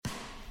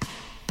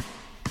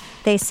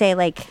They say,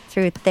 like,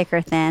 through thick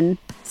or thin,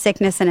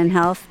 sickness and in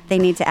health, they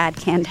need to add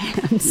canned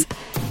hams.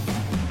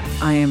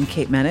 I am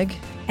Kate Moennig.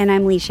 And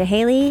I'm Leisha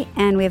Hailey,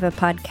 and we have a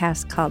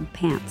podcast called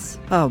Pants.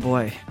 Oh,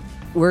 boy.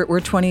 We're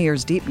 20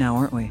 years deep now,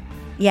 aren't we?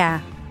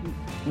 Yeah.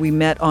 We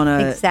met on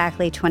a...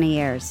 Exactly 20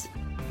 years.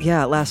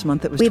 Yeah, last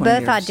month it was 20 years. years.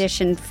 We both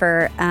auditioned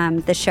for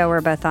the show we're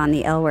both on,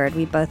 The L Word.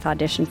 We both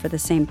auditioned for the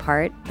same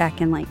part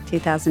back in, like,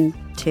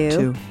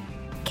 2002.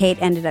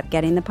 Kate ended up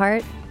getting the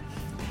part.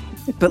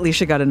 But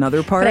Leisha got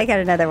another part. But I got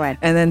another one.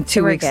 And then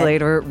 2 weeks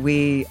later,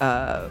 we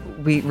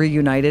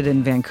reunited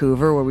in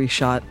Vancouver, where we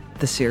shot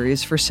the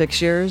series for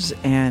 6 years,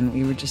 and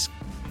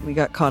we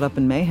got caught up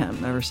in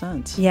mayhem ever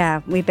since.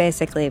 Yeah, we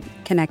basically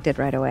connected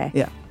right away.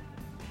 Yeah.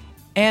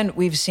 And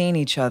we've seen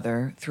each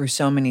other through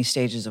so many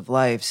stages of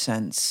life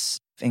since,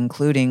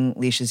 including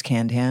Leisha's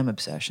canned ham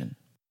obsession.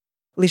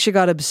 Leisha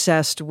got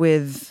obsessed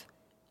with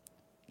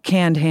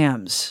canned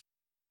hams.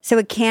 So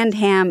a canned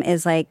ham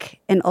is like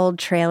an old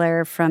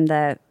trailer from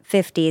the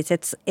 50s.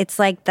 It's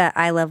like the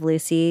I Love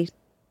Lucy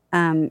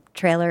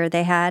trailer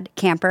they had,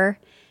 camper,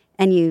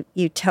 and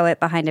you tow it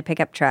behind a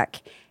pickup truck.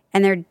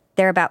 And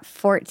they're about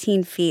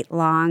 14 feet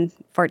long,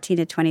 14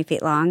 to 20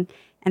 feet long,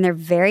 and they're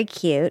very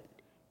cute.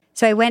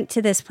 So I went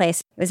to this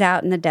place. It was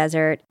out in the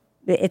desert.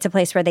 It's a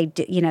place where they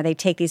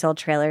take these old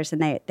trailers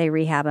and they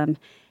rehab them.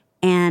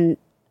 And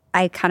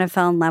I kind of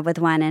fell in love with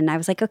one, and I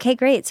was like, okay,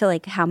 great. So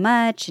like, how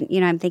much?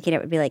 And I'm thinking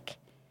it would be like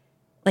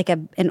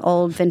an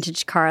old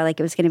vintage car, like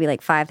it was going to be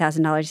like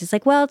 $5,000. He's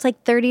like, well, it's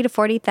like 30 to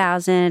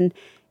 40,000.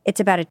 It's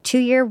about a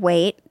 2-year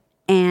wait.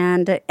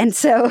 And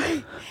so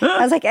I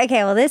was like,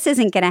 okay, well, this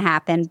isn't going to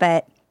happen,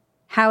 but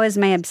how is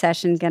my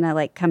obsession going to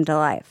like come to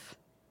life?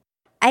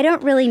 I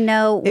don't really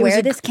know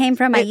where this came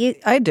from.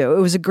 I do. It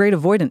was a great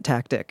avoidant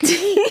tactic.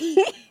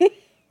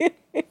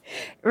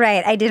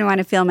 Right. I didn't want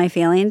to feel my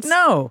feelings.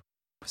 No.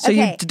 So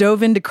you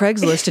dove into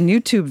Craigslist and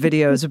YouTube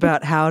videos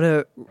about how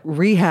to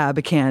rehab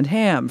a canned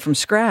ham from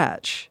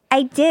scratch.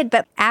 I did,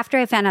 but after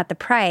I found out the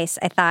price,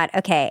 I thought,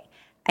 okay,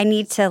 I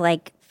need to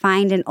like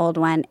find an old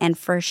one, and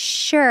for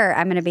sure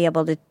I'm going to be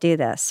able to do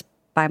this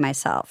by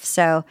myself.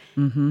 So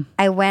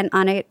I went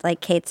on it, like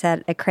Kate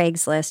said, a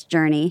Craigslist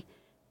journey,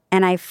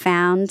 and I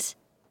found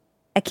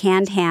a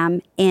canned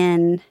ham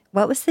in,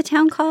 what was the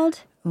town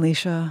called?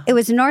 Leisha. It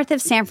was north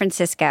of San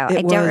Francisco.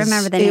 I don't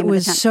remember the name of the town. It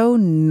was so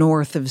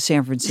north of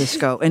San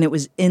Francisco, and it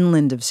was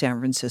inland of San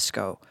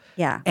Francisco.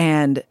 Yeah.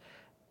 And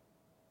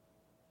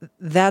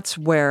that's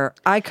where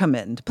I come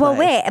in to play. Well,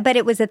 wait, but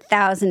it was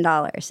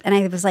 $1,000. And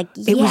I was like,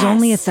 yes. It was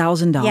only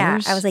 $1,000?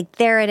 Yeah. I was like,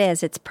 there it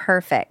is. It's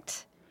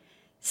perfect.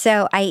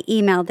 So I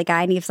emailed the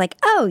guy, and he was like,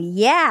 oh,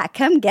 yeah,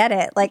 come get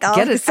it. Like,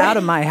 get it out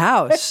of my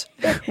house.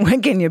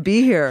 When can you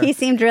be here? He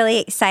seemed really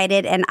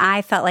excited, and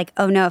I felt like,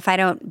 oh, no, if I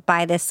don't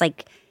buy this,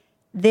 like,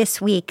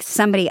 this week,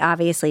 somebody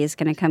obviously is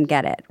going to come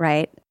get it,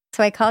 right?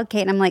 So I called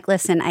Kate, and I'm like,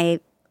 listen,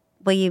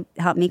 will you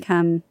help me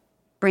come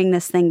bring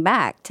this thing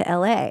back to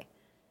L.A.?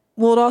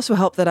 Well, it also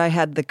helped that I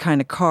had the kind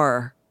of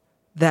car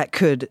that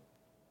could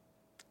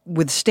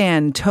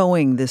withstand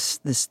towing this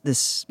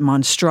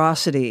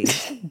monstrosity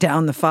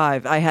down the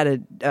 5. I had a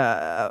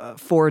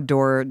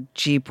 4-door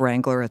Jeep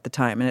Wrangler at the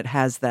time, and it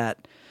has the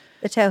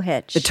tow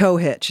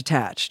hitch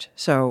attached.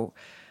 So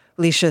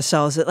Leisha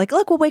sells it like,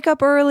 look, we'll wake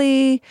up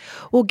early,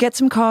 we'll get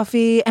some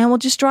coffee, and we'll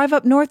just drive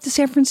up north to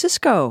San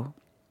Francisco.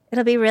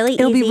 It'll be really easy.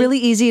 It'll be really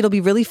easy. It'll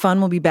be really fun.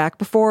 We'll be back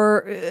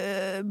before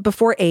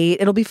 8.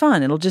 It'll be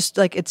fun. It'll just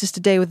it's just a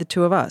day with the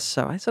two of us.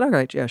 So I said, all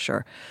right, yeah,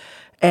 sure.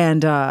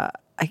 And I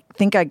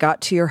think I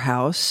got to your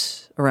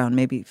house around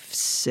maybe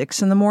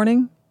 6 in the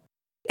morning,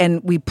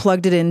 and we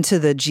plugged it into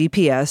the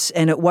GPS,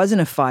 and it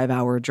wasn't a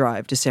 5-hour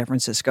drive to San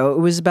Francisco. It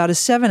was about a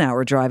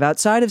 7-hour drive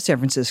outside of San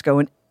Francisco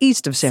and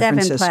east of San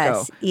Francisco.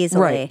 7+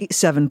 easily. Right,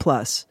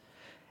 7+.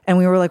 And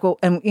we were like, well,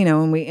 and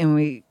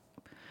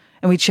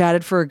we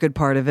chatted for a good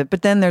part of it,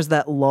 but then there's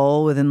that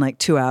lull within like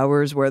 2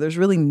 hours where there's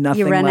really nothing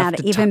you run left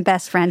out. Even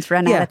best friends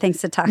run out of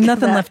things to talk about.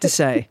 Nothing left to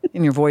say,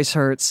 and your voice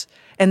hurts.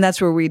 And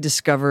that's where we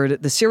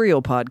discovered the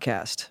Serial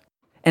podcast,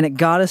 and it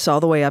got us all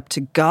the way up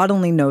to God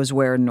only knows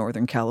where in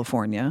Northern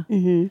California.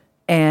 Mm-hmm.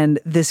 And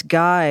this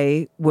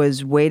guy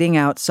was waiting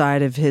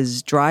outside of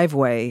his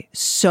driveway,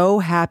 so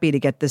happy to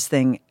get this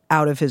thing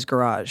out of his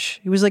garage.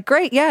 He was like,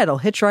 "Great, yeah, it'll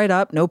hitch right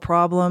up, no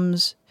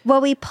problems."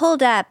 Well, we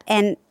pulled up,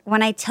 and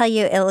when I tell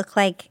you, it looked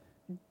like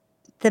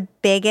the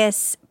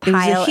biggest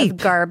pile of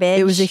garbage.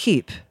 It was a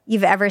heap.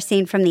 You've ever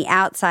seen from the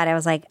outside. I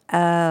was like,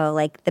 oh,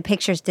 like the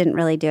pictures didn't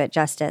really do it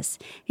justice.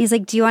 He's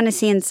like, do you want to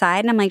see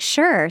inside? And I'm like,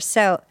 sure.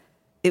 So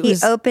he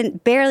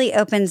barely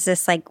opens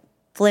this like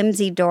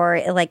flimsy door.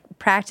 It like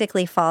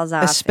practically falls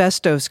off.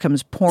 Asbestos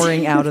comes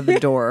pouring out of the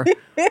door.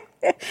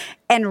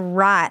 And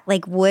rot,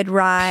 like wood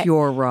rot.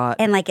 Pure rot.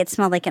 And like it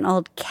smelled like an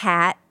old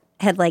cat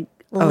had like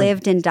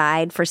lived and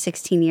died for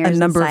 16 years. A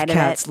number of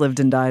cats lived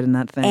and died in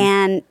that thing.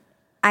 And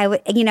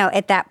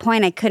at that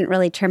point, I couldn't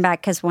really turn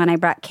back because one, I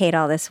brought Kate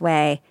all this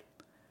way,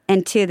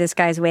 and two, this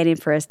guy's waiting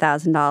for his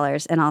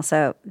 $1,000, and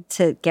also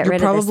to get rid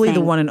of this thing. You're probably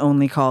the one and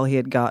only call he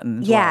had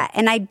gotten. Yeah,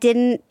 and I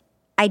didn't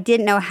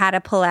know how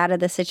to pull out of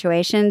the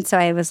situation, so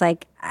I was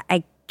like,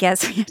 I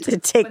guess we have to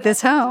take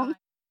this home.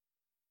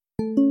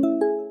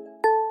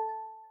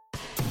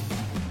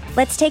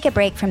 Let's take a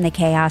break from the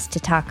chaos to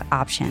talk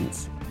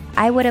options.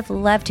 I would have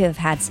loved to have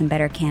had some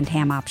better canned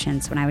ham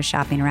options when I was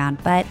shopping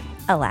around, but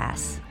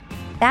alas.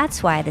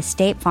 That's why the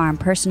State Farm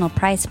Personal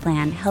Price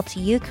Plan helps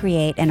you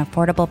create an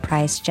affordable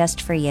price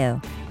just for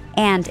you.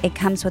 And it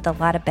comes with a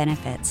lot of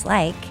benefits,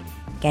 like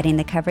getting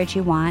the coverage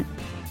you want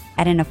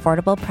at an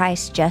affordable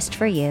price just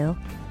for you,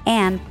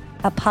 and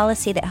a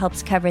policy that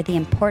helps cover the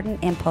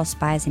important impulse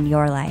buys in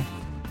your life.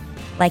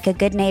 Like a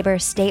good neighbor,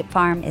 State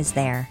Farm is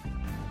there.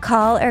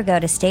 Call or go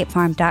to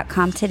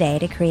statefarm.com today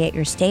to create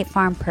your State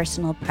Farm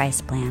Personal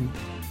Price Plan.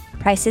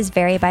 Prices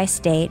vary by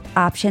state,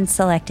 options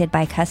selected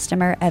by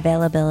customer,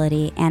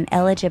 availability, and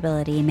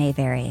eligibility may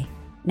vary.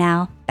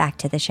 Now, back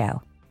to the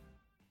show.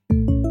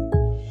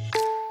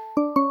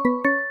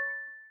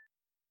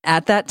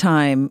 At that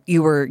time,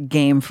 you were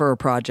game for a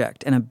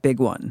project, and a big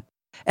one.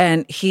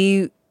 And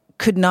he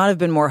could not have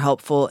been more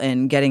helpful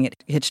in getting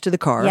it hitched to the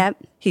car. Yep.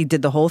 He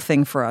did the whole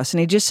thing for us, and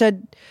he just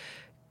said,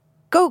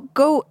 go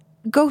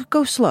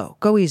slow,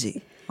 go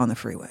easy on the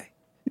freeway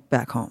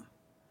back home.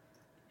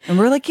 And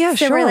we're like, yeah,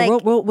 So sure, we're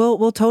like-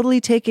 we'll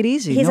totally take it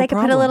easy. He's no like,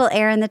 problem. put a little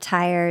air in the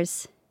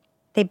tires.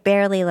 They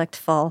barely looked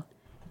full.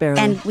 Barely.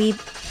 And we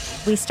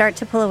start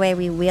to pull away,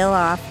 we wheel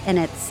off, and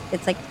it's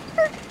like,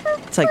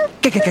 It's like,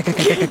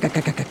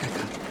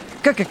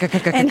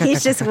 and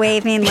he's just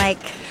waving like,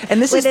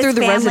 and this with is his through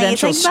the family.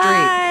 It's residential like, street.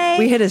 "Bye."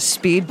 We hit a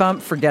speed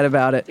bump, forget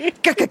about it.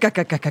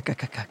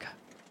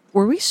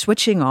 Were we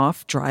switching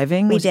off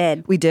driving? We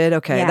did. We did?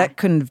 Okay. Yeah. That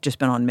couldn't have just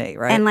been on me,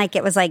 right? And like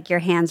it was like your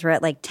hands were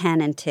at like 10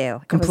 and 2.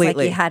 It Completely. was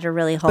like you had to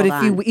really hold but if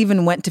on. you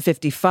even went to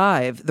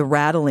 55, the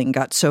rattling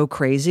got so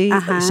crazy,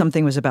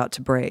 something was about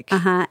to break.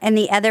 And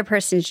the other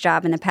person's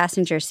job in the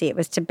passenger seat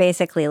was to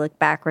basically look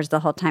backwards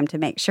the whole time to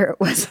make sure it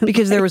wasn't.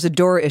 Because there was a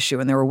door issue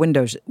and there were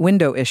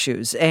window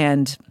issues,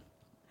 and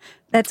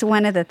that's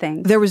one of the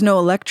things. there was no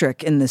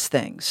electric in this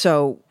thing,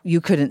 so you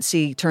couldn't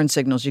see turn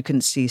signals, you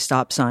couldn't see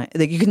stop sign.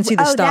 Like you couldn't see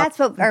the stop. That's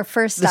what our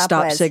first stop the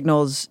stop was.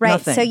 signals. Right.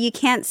 Nothing. So you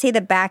can't see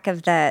the back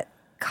of the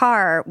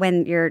car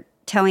when you're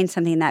towing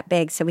something that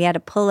big. So we had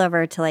to pull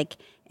over to like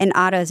an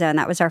AutoZone.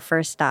 That was our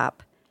first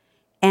stop,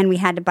 and we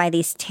had to buy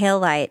these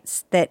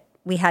taillights that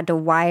we had to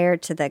wire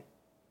to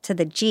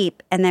the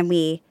Jeep, and then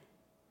we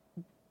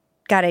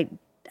got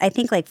I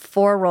think like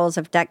 4 rolls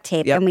of duct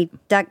tape, Yep. and we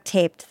duct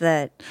taped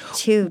the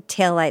 2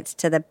 taillights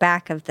to the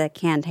back of the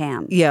canned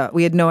ham. Yeah,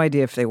 we had no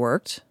idea if they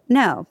worked.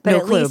 No, but No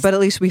at clue. least But at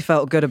least we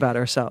felt good about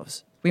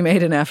ourselves. We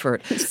made an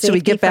effort. So we Safety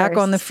get back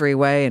first. on the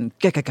freeway and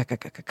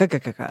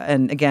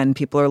and again,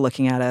 people are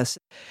looking at us.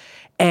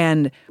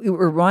 And we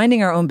were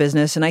minding our own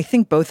business. And I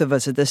think both of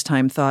us at this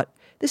time thought,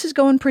 this is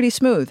going pretty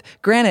smooth.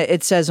 Granted,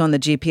 it says on the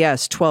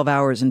GPS 12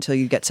 hours until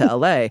you get to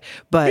LA.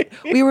 But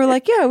we were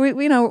like, yeah,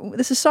 we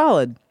this is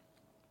solid.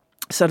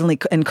 Suddenly,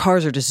 and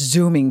cars are just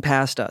zooming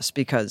past us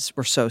because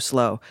we're so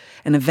slow.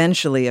 And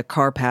eventually a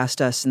car passed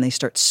us and they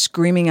start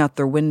screaming out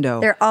their window.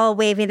 they're all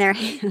waving their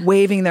hands.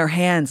 Waving their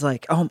hands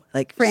like, oh,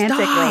 like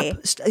Frantically.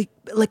 Stop.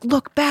 Like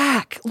look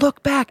back.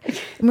 And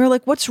we were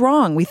like, what's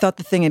wrong? We thought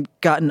the thing had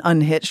gotten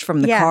unhitched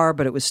from the Yeah. car,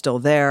 but it was still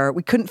there.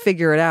 We couldn't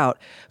figure it out.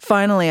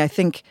 Finally, I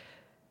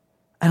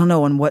don't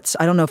know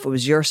if it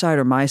was your side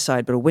or my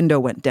side, but a window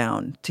went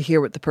down to hear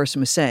what the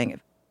person was saying at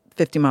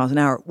 50 miles an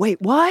hour.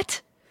 Wait,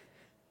 what?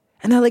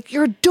 And they're like,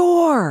 your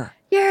door.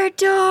 Your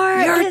door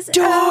is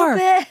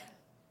open.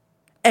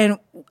 And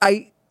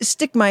I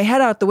stick my head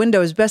out the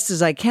window as best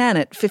as I can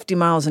at 50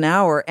 miles an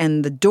hour,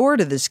 and the door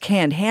to this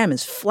canned ham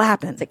is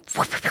flapping.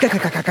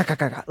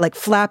 Like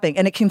flapping,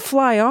 and it can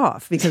fly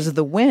off because of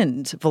the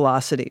wind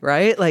velocity,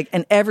 right? Like,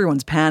 and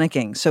everyone's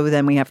panicking. So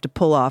then we have to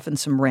pull off in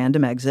some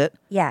random exit.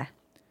 Yeah.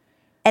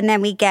 And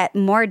then we get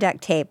more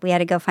duct tape. We had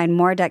to go find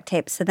more duct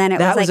tape. So then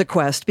That was like, a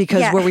quest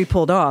because Yeah. where we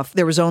pulled off,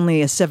 there was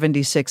only a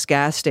 76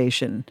 gas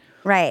station.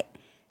 right.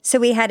 So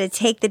we had to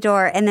take the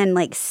door and then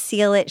like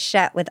seal it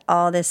shut with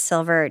all this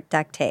silver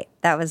duct tape.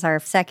 That was our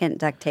second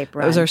duct tape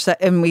run. That was our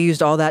and we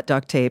used all that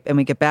duct tape, and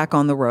we get back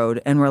on the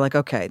road, and we're like,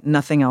 okay,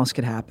 nothing else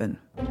could happen.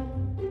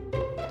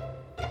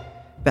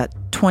 About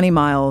 20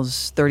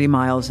 miles, 30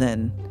 miles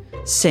in,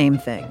 same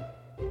thing.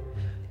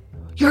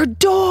 Your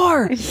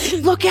door!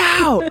 Look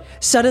out!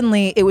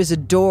 Suddenly, it was a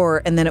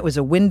door, and then it was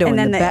a window and in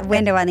then the the back.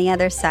 window on the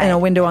other side. And a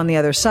window on the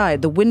other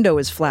side. The window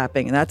is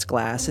flapping, and that's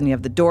glass, and you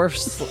have the door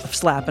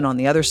slapping on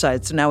the other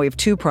side. So now we have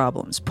 2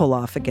 problems. Pull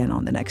off again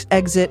on the next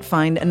exit,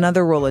 find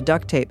another roll of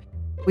duct tape.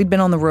 We'd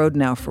been on the road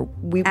now for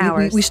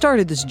Hours. we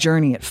started this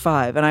journey at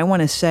 5, and I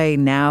want to say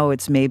now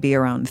it's maybe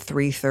around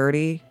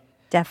 3:30.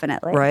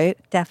 Definitely. Right?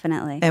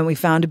 Definitely. And we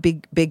found a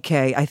big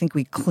K. I think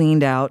we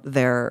cleaned out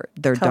their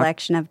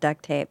Collection of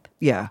duct tape.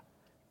 Yeah.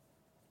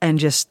 And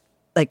just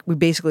like we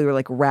basically were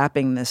like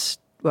wrapping this.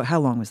 Well, how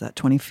long was that?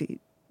 20 feet?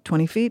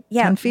 20 feet?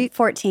 Yeah. 10 feet?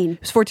 14.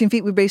 It was 14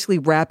 feet. We were basically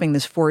wrapping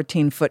this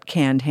 14-foot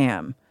canned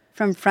ham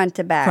From front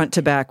to back. front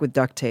to back with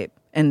duct tape.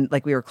 And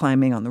like we were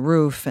climbing on the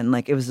roof, and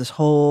like it was this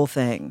whole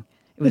thing.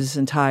 It was this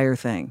entire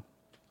thing.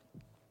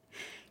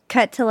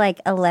 Cut to like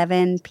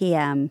 11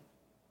 p.m.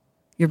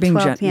 You're being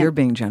 12 p.m. you're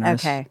being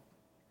generous. Okay.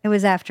 It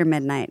was after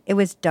midnight. It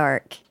was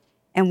dark,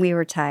 and we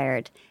were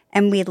tired.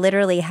 And we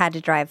literally had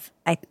to drive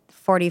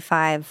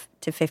 45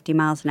 to 50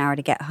 miles an hour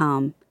to get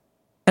home.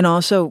 And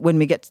also, when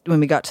we got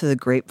to the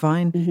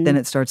Grapevine, then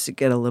it starts to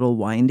get a little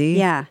windy.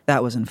 Yeah.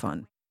 That wasn't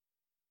fun.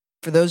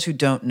 For those who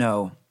don't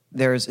know,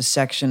 there's a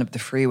section of the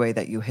freeway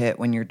that you hit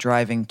when you're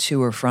driving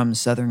to or from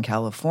Southern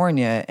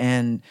California,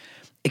 and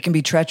it can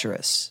be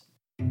treacherous.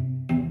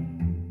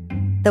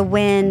 The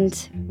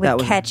wind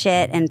would catch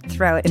it and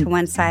throw it to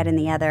one side and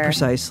the other.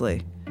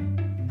 Precisely.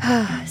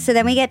 So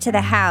then we get to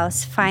the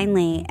house,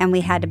 finally, and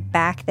we had to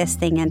back this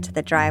thing into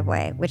the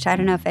driveway, which I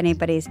don't know if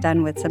anybody's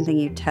done with something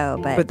you tow,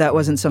 but... But that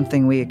wasn't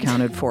something we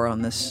accounted for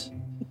on this.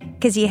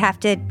 Because you have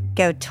to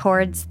go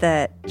towards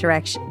the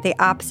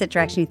opposite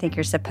direction you think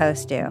you're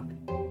supposed to.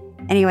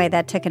 Anyway,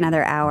 that took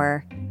another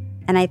hour.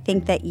 And I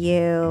think that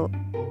you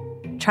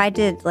tried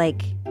to,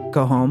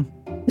 Go home?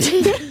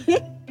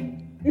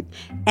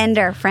 End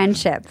our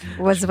friendship,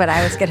 was what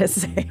I was going to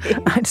say.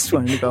 I just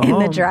wanted to go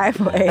home. In the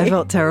driveway. I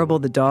felt terrible.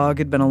 The dog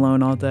had been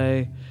alone all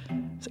day.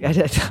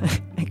 I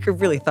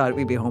really thought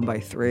we'd be home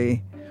by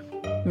 3,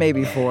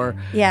 maybe 4.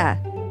 Yeah.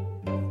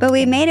 But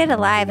we made it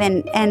alive,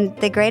 and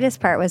the greatest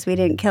part was we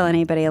didn't kill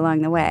anybody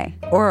along the way.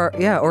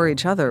 Or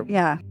each other.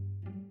 Yeah.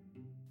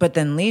 But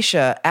then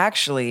Leisha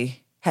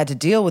actually had to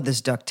deal with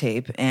this duct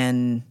tape,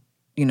 and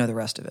you know the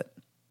rest of it.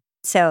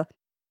 So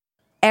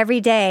every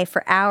day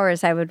for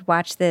hours, I would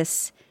watch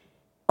this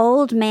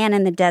old man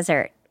in the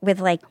desert with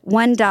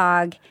one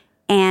dog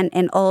and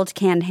an old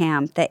canned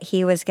ham that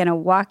he was going to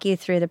walk you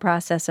through the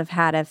process of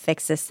how to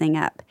fix this thing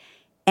up.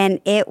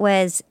 And it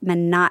was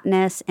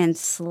monotonous and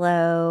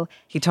slow.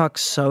 He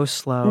talks so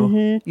slow.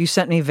 Mm-hmm. You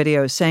sent me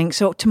videos saying,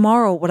 so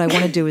tomorrow what I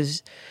want to do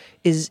is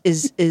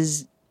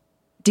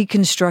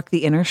deconstruct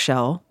the inner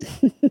shell.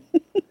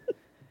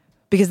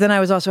 Because then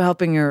I was also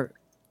helping her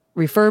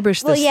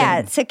refurbish this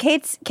thing. So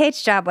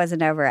Kate's job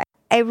wasn't over.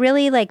 I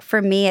really,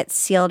 for me, it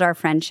sealed our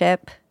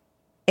friendship.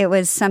 It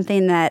was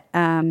something that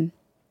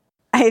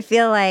I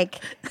feel like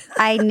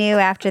I knew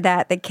after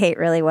that Kate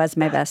really was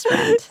my best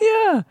friend.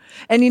 Yeah.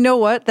 And you know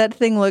what? That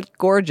thing looked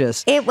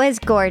gorgeous. It was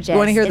gorgeous. You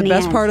want to hear the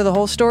best part of the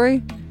whole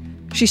story?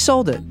 She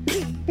sold it.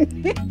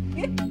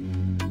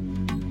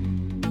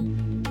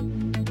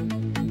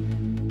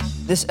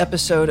 This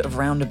episode of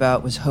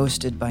Roundabout was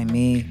hosted by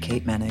me,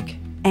 Kate Moennig.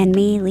 And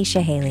me,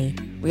 Leisha Hailey.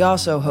 We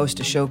also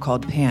host a show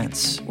called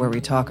Pants, where we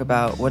talk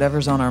about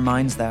whatever's on our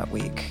minds that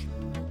week.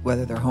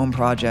 Whether they're home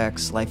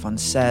projects, life on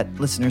set,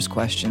 listeners'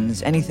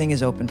 questions, anything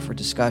is open for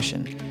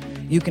discussion.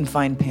 You can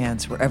find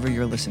Pants wherever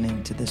you're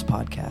listening to this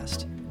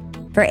podcast.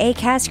 For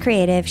Acast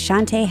Creative,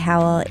 Shantae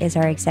Howell is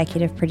our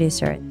executive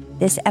producer.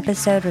 This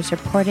episode was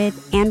reported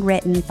and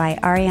written by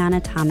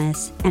Ariana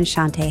Thomas and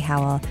Shantae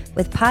Howell,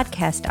 with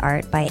podcast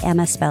art by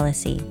Emma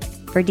Spellisy.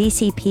 For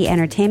DCP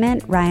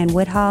Entertainment, Ryan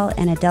Woodhall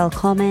and Adele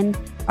Coleman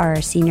are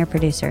our senior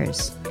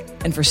producers.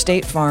 And for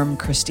State Farm,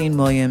 Christine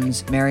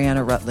Williams,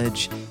 Mariana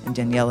Rutledge, and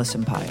Daniela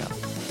Sampaio.